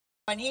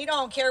And he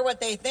don't care what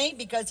they think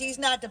because he's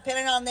not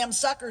dependent on them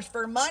suckers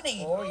for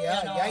money. Oh, yeah,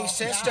 you know? yeah, he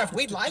says stuff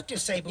we'd like to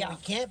say, but we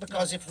can't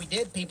because if we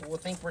did, people will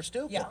think we're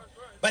stupid.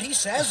 But he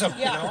says them,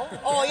 you know?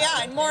 Oh,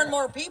 yeah, and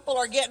more people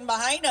are getting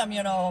behind him,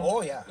 you know?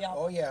 Oh, yeah,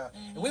 oh, yeah.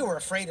 We were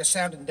afraid of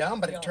sounding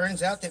dumb, but it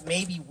turns out that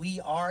maybe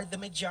we are the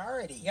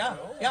majority. You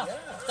know?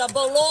 The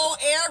below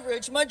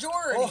average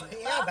majority. Oh,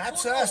 yeah,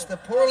 that's us, the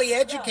poorly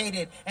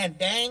educated and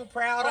dang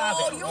proud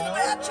of it. Oh, you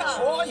betcha.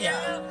 Oh,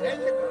 yeah, there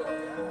you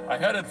go. I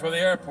headed for the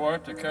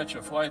airport to catch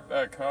a flight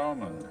back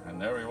home,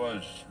 and there he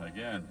was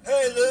again.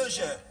 Hey,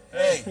 loser.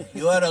 Hey,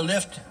 you want a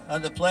lift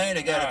on the plane?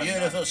 I got a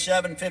beautiful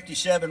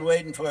 757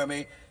 waiting for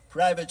me.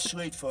 Private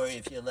suite for you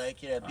if you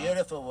like. You know,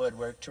 beautiful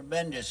woodwork,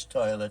 tremendous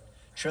toilet,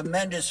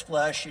 tremendous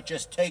flush. It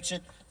just takes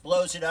it,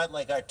 blows it out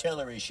like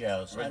artillery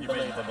shells. What,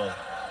 unbelievable.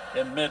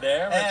 In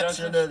midair?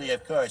 Absolutely,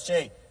 of course.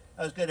 Hey,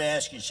 I was going to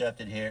ask you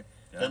something here.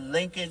 The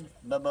Lincoln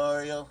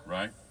Memorial.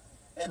 Right.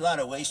 A lot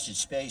of wasted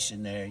space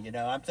in there, you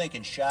know. I'm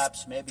thinking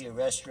shops, maybe a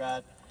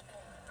restaurant.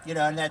 You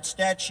know, and that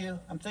statue,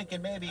 I'm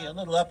thinking maybe a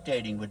little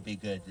updating would be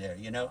good there,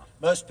 you know.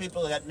 Most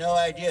people got no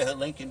idea who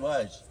Lincoln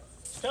was.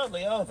 It's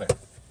totally over.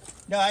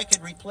 No, I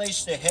could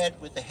replace the head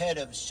with the head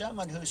of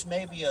someone who's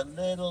maybe a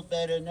little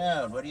better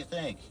known. What do you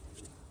think?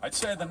 I'd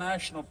say the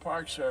National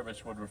Park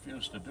Service would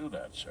refuse to do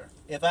that, sir.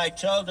 If I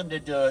told them to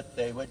do it,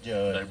 they would do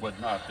it. They would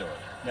not do it.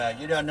 No,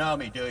 you don't know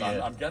me, do you?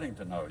 I'm getting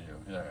to know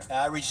you, yeah.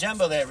 I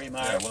resemble that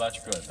remark. Yeah, well,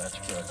 that's good, that's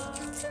good.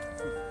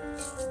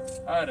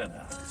 I don't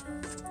know.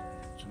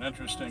 It's an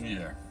interesting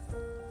year.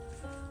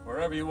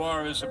 Wherever you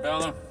are,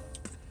 Isabella,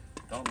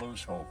 don't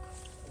lose hope.